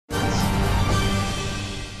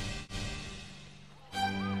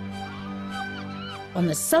On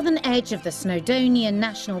the southern edge of the Snowdonian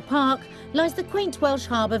National Park lies the quaint Welsh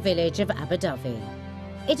harbour village of Aberdovey.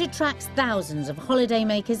 It attracts thousands of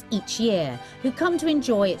holidaymakers each year who come to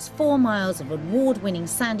enjoy its 4 miles of award-winning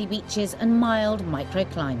sandy beaches and mild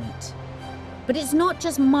microclimate. But it's not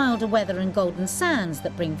just milder weather and golden sands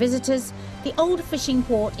that bring visitors. The old fishing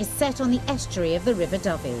port is set on the estuary of the River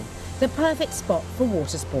Dovey, the perfect spot for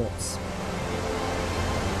water sports.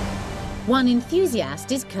 One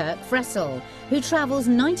enthusiast is Kirk Fressel, who travels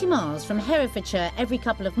 90 miles from Herefordshire every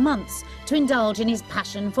couple of months to indulge in his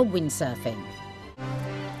passion for windsurfing.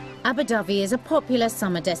 Aberdovey is a popular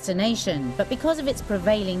summer destination, but because of its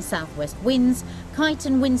prevailing southwest winds, kite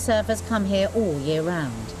and windsurfers come here all year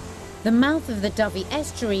round. The mouth of the Dovey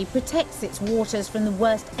estuary protects its waters from the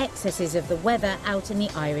worst excesses of the weather out in the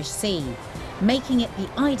Irish Sea, making it the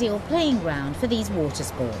ideal playing ground for these water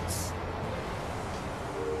sports.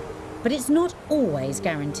 But it's not always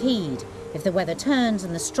guaranteed. If the weather turns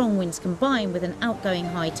and the strong winds combine with an outgoing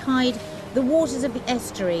high tide, the waters of the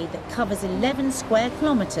estuary that covers 11 square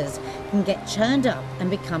kilometres can get churned up and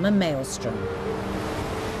become a maelstrom.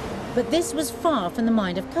 But this was far from the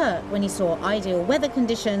mind of Kirk when he saw ideal weather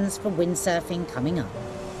conditions for windsurfing coming up.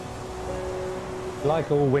 Like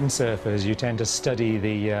all windsurfers, you tend to study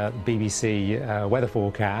the BBC weather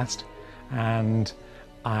forecast, and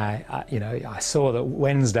I saw that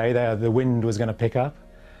Wednesday the wind was going to pick up.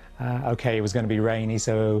 Okay, it was going to be rainy,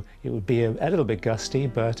 so it would be a little bit gusty,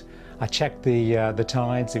 but I checked the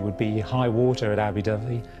tides. It would be high water at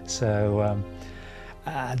Aberdovey, so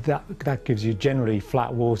that gives you generally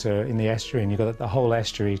flat water in the estuary, and you've got the whole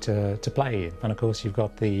estuary to play in. And of course, you've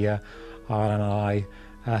got the RNLI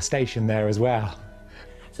station there as well,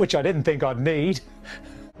 which I didn't think I'd need.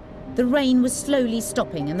 The rain was slowly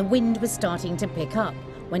stopping and the wind was starting to pick up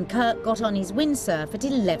when Kirk got on his windsurf at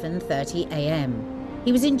 11:30 a.m.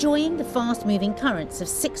 He was enjoying the fast-moving currents of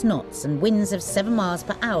 6 knots and winds of 7 miles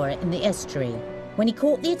per hour in the estuary when he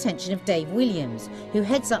caught the attention of Dave Williams, who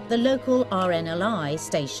heads up the local RNLI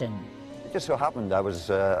station. It just so happened I was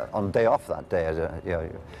on day off that day,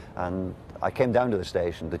 and I came down to the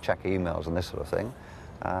station to check emails and this sort of thing,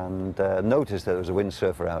 and noticed that there was a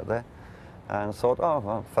windsurfer out there, and thought, oh,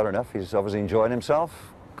 well, fair enough, he's obviously enjoying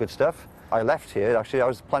himself, good stuff. I left here, actually I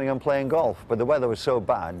was planning on playing golf, but the weather was so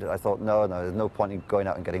bad, I thought, no, there's no point in going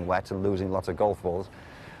out and getting wet and losing lots of golf balls.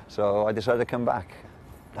 So I decided to come back.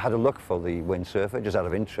 I had a look for the windsurfer, just out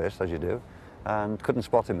of interest, as you do, and couldn't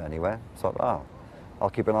spot him anywhere. Thought, oh, I'll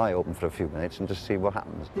keep an eye open for a few minutes and just see what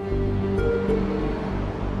happens.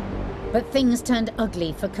 But things turned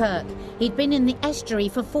ugly for Kirk. He'd been in the estuary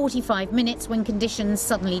for 45 minutes when conditions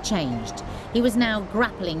suddenly changed. He was now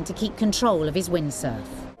grappling to keep control of his windsurf.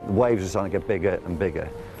 The waves were starting to get bigger and bigger,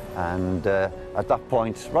 and at that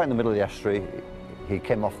point, right in the middle of the estuary, he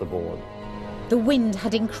came off the board. The wind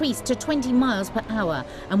had increased to 20 miles per hour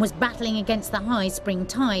and was battling against the high spring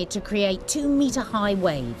tide to create 2-metre-high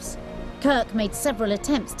waves. Kirk made several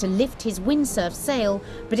attempts to lift his windsurf sail,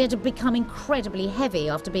 but it had become incredibly heavy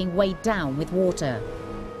after being weighed down with water.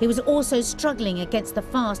 He was also struggling against the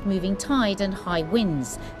fast-moving tide and high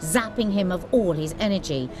winds, zapping him of all his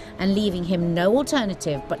energy and leaving him no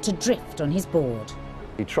alternative but to drift on his board.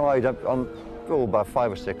 He tried on about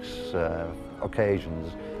 5 or 6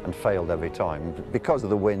 occasions and failed every time because of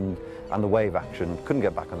the wind and the wave action. Couldn't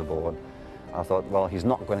get back on the board. I thought, well, he's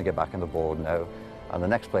not going to get back on the board now, and the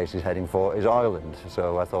next place he's heading for is Ireland.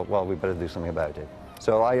 So I thought, well, we better do something about it.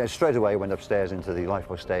 So I straight away went upstairs into the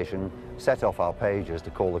lifeboat station, set off our pages to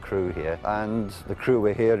call the crew here, and the crew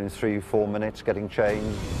were here in 3-4 minutes getting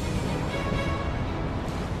changed.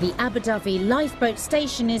 The Aberdovey lifeboat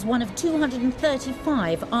station is one of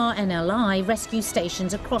 235 RNLI rescue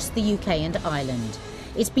stations across the UK and Ireland.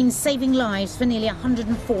 It's been saving lives for nearly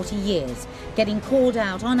 140 years, getting called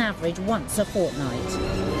out on average once a fortnight.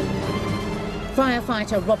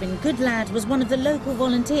 Firefighter Robin Goodlad was one of the local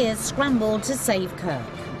volunteers scrambled to save Kirk.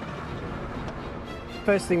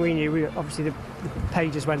 First thing we knew, obviously the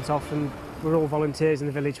pages went off, and we're all volunteers in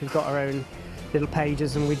the village. We've got our own little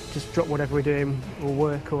pages, and we'd just drop whatever we're doing, or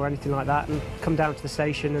work or anything like that, and come down to the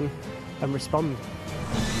station and respond.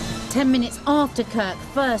 10 minutes after Kirk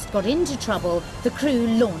first got into trouble, the crew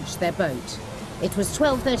launched their boat. It was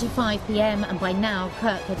 12:35 p.m. and by now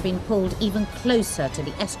Kirk had been pulled even closer to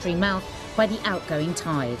the estuary mouth by the outgoing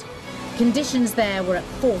tide. Conditions there were at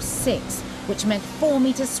force 6, which meant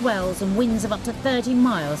 4-metre swells and winds of up to 30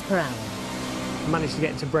 miles per hour. I managed to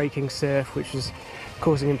get into breaking surf, which was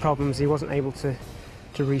causing him problems. He wasn't able to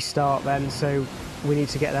restart then, so we need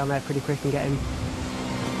to get down there pretty quick and get him.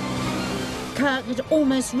 Kirk had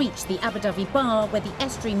almost reached the Aberdovey bar where the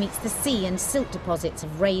estuary meets the sea and silt deposits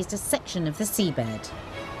have raised a section of the seabed.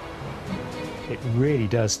 It really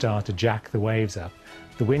does start to jack the waves up.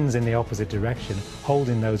 The wind's in the opposite direction,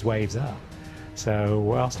 holding those waves up. So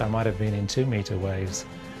whilst I might have been in 2-metre waves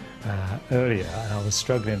earlier, and I was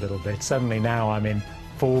struggling a little bit, suddenly now I'm in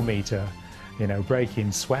 4-metre,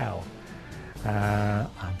 breaking swell.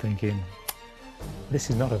 I'm thinking, this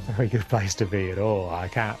is not a very good place to be at all. I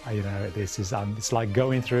can't, it's like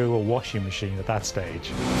going through a washing machine at that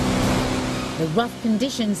stage. The rough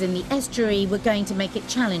conditions in the estuary were going to make it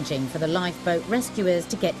challenging for the lifeboat rescuers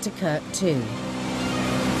to get to Kirk too.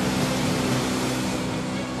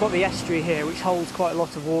 We've got the estuary here, which holds quite a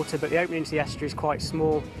lot of water, but the opening into the estuary is quite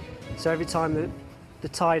small. So every time the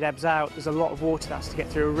tide ebbs out, there's a lot of water that has to get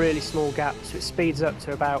through a really small gap, so it speeds up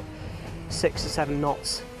to about 6 to 7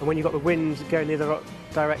 knots. And when you've got the wind going the other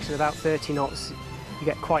direction, about 30 knots, you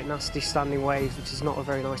get quite nasty standing waves, which is not a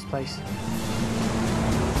very nice place.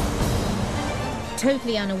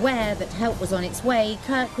 Totally unaware that help was on its way,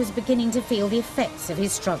 Kirk was beginning to feel the effects of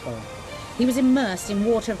his struggle. He was immersed in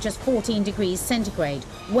water of just 14 degrees centigrade,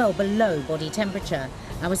 well below body temperature,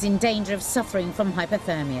 and was in danger of suffering from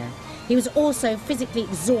hypothermia. He was also physically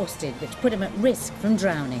exhausted, which put him at risk from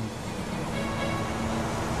drowning.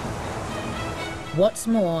 What's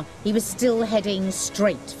more, he was still heading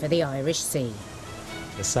straight for the Irish Sea.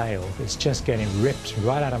 The sail is just getting ripped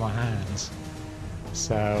right out of my hands.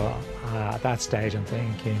 So at that stage I'm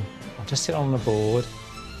thinking, I'll just sit on the board,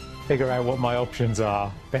 figure out what my options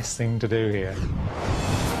are. Best thing to do here.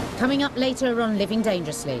 Coming up later on Living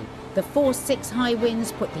Dangerously, the force 6 high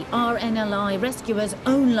winds put the RNLI rescuers'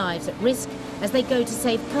 own lives at risk as they go to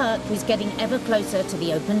save Kirk, who's getting ever closer to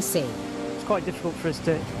the open sea. It's quite difficult for us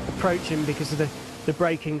to approach him because of the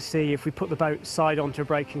breaking sea. If we put the boat side onto a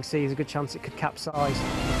breaking sea, there's a good chance it could capsize.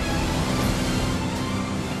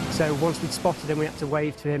 So once we'd spotted him, we had to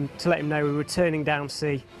wave to him to let him know we were turning down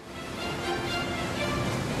sea.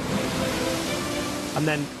 And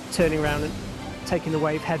then turning around and taking the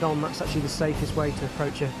wave head on. That's actually the safest way to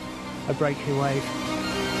approach a breaking wave.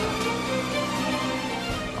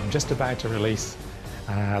 I'm just about to release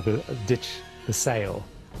ditch the sail.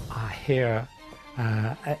 I hear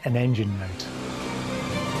an engine note.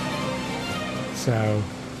 So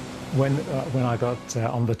when I got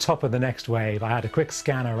on the top of the next wave, I had a quick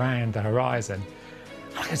scan around the horizon.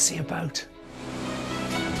 I could see a boat.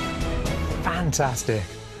 Fantastic.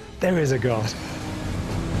 There is a God.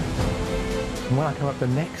 And when I come up the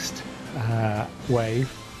next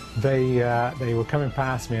wave, they were coming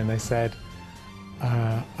past me and they said,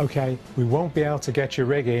 OK, we won't be able to get your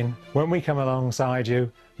rig in. When we come alongside you,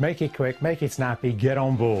 make it quick, make it snappy, get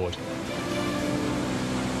on board.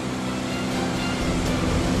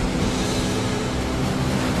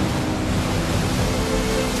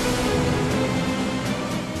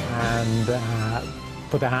 And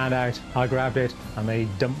put the hand out, I grabbed it, and they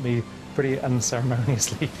dumped me pretty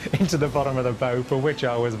unceremoniously into the bottom of the boat, for which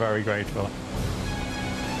I was very grateful.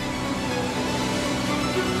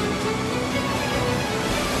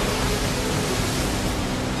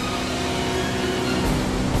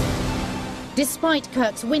 Despite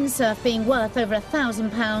Kirk's windsurf being worth over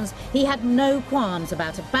 £1,000, he had no qualms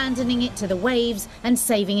about abandoning it to the waves and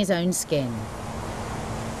saving his own skin.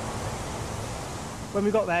 When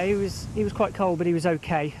we got there, he was quite cold, but he was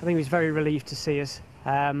okay. I think he was very relieved to see us,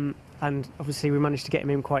 and obviously we managed to get him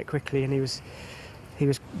in quite quickly, and he was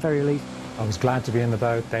very relieved. I was glad to be in the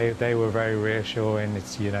boat. They were very reassuring.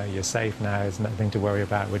 It's, you're safe now. There's nothing to worry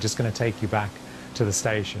about. We're just going to take you back to the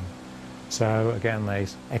station. So again, they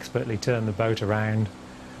expertly turned the boat around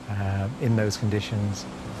in those conditions,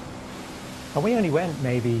 and we only went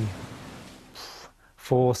maybe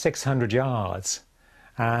 400-600 yards.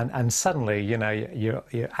 And suddenly, you're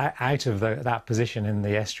out of that position in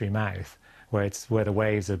the estuary mouth, where the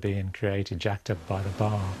waves are being created, jacked up by the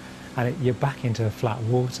bar, and you're back into flat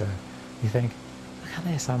water. You think, look at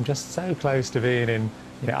this! I'm just so close to being in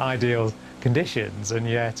ideal conditions, and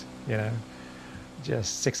yet,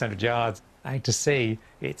 just 600 yards out to sea,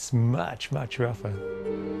 it's much, much rougher.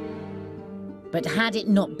 But had it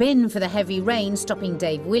not been for the heavy rain stopping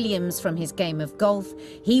Dave Williams from his game of golf,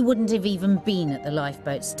 he wouldn't have even been at the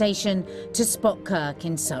lifeboat station to spot Kirk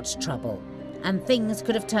in such trouble. And things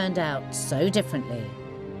could have turned out so differently.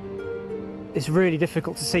 It's really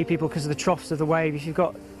difficult to see people because of the troughs of the wave. If you've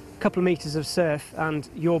got a couple of metres of surf and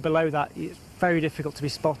you're below that, it's very difficult to be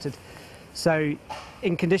spotted. So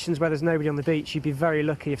in conditions where there's nobody on the beach, you'd be very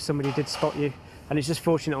lucky if somebody did spot you. And it's just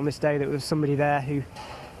fortunate on this day that there was somebody there who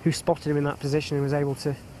spotted him in that position and was able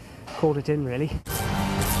to call it in, really.